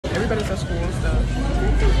better at school and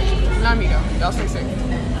stuff. Not me though. Y'all stay safe.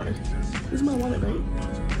 This is my wallet, right?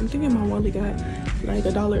 I'm thinking my wallet got like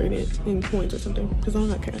 $1 in it in coins or something because I don't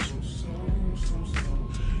got cash.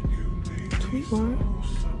 Tweet why?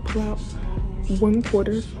 Pull out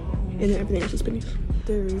 1/4 and then everything else is pennies.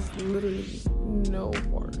 There is literally no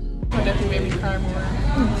water. That definitely made me cry more.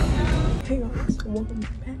 Hey guys, welcome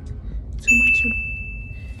back to my channel.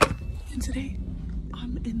 And today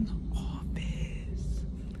I'm in the office.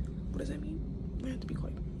 What does that mean? I have to be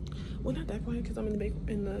quiet. Well, not that quiet because I'm in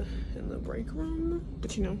the break room.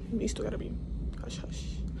 But you know, you still gotta be hush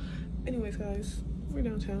hush. Anyways, guys, we're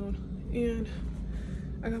downtown and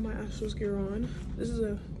I got my Astros gear on. This is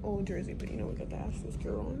a old jersey, but you know we got the Astros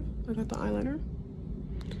gear on. I got the eyeliner.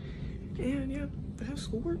 And yeah, I have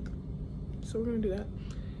schoolwork. So we're gonna do that.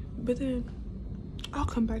 But then I'll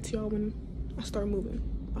come back to y'all when I start moving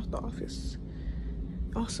out the office.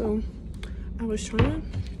 Also, I was trying to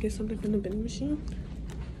get something from the vending machine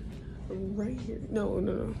right here. No.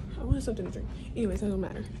 I wanted something to drink. Anyways, that don't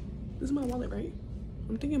matter. This is my wallet, right?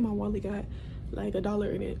 I'm thinking my wallet got like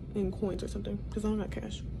 $1 in it in coins or something because I don't got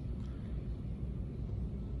cash.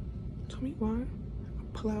 Tell me why.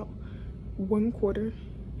 Pull out 1/4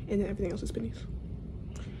 and then everything else is pennies.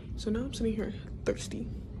 So now I'm sitting here thirsty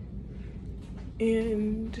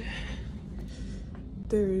and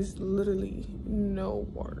there's literally no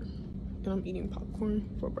water and I'm eating popcorn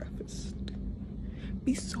for breakfast.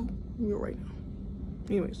 Be so real right now.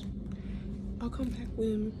 Anyways, I'll come back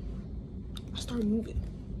when I start moving.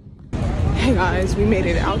 Hey guys, we made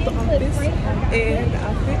it out the office and the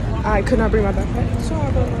outfit. I could not bring my backpack, so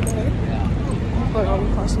I brought my bag. But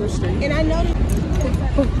I'm crossing the street. And I know.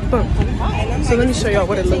 So let me show y'all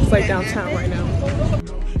what it looks like downtown right now.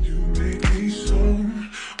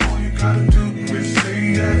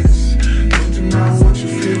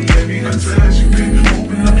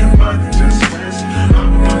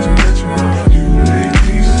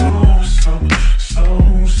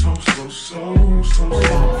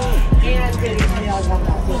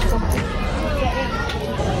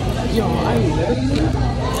 Yo, I literally,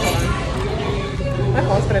 my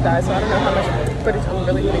phone's gonna die, so I don't know how much footage I'm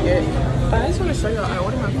really gonna get. But I just want to show y'all, I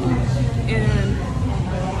ordered my food and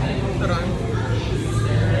hold on,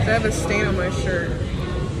 I have a stain on my shirt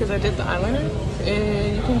because I did the eyeliner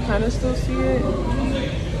and you can kind of still see it,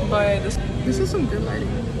 but this is some good lighting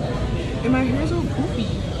and my hair is all poofy,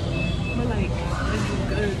 but like this is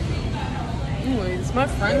good. Anyways, my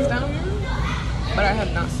friend's down here but I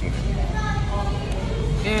have not seen it.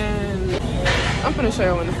 And I'm gonna show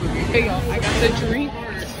y'all when the food is. Hey y'all, I got the drink.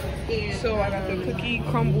 So I got the cookie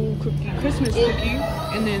crumble cookie Christmas cookie,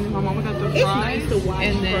 and then my mama got the fries,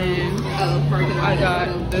 and then I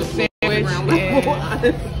got the sandwich.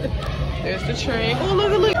 And there's the tray. Oh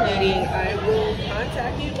look! I will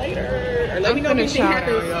contact you later. Or let me know if anything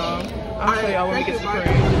happens. I'll show y'all when we get to the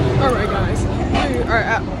parade. All right, guys, we are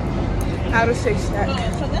out of Shake Shack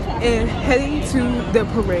and heading to the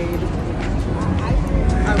parade.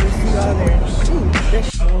 I will see y'all there.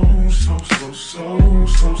 So.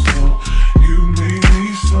 You made me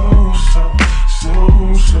so.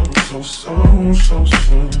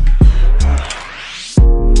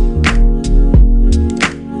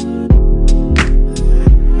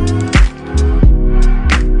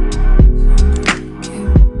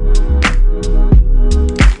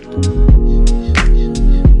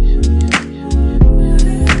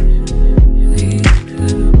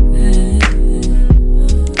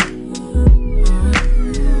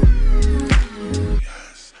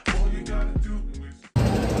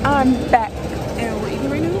 I'm back and we're eating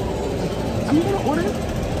right now. I'm gonna order,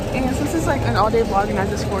 and since it's like an all-day vlog and not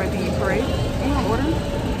just for the parade, I'm gonna order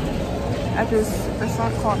at this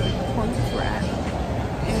restaurant called the Point we're at,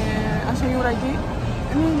 and I'll show you what I get,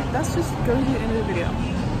 and then that's just going to be the end of the video.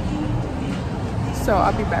 So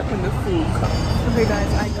I'll be back when the food comes. Okay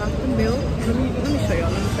guys, I got the meal. Let me show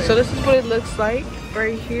y'all. So this is what it looks like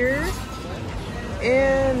right here,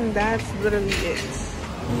 and that's literally it.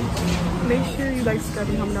 Make sure you like, subscribe,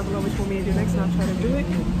 and comment down below which one me to do next, and I'll try to do it.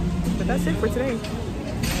 But that's it for today.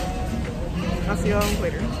 I'll see y'all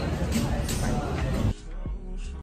later.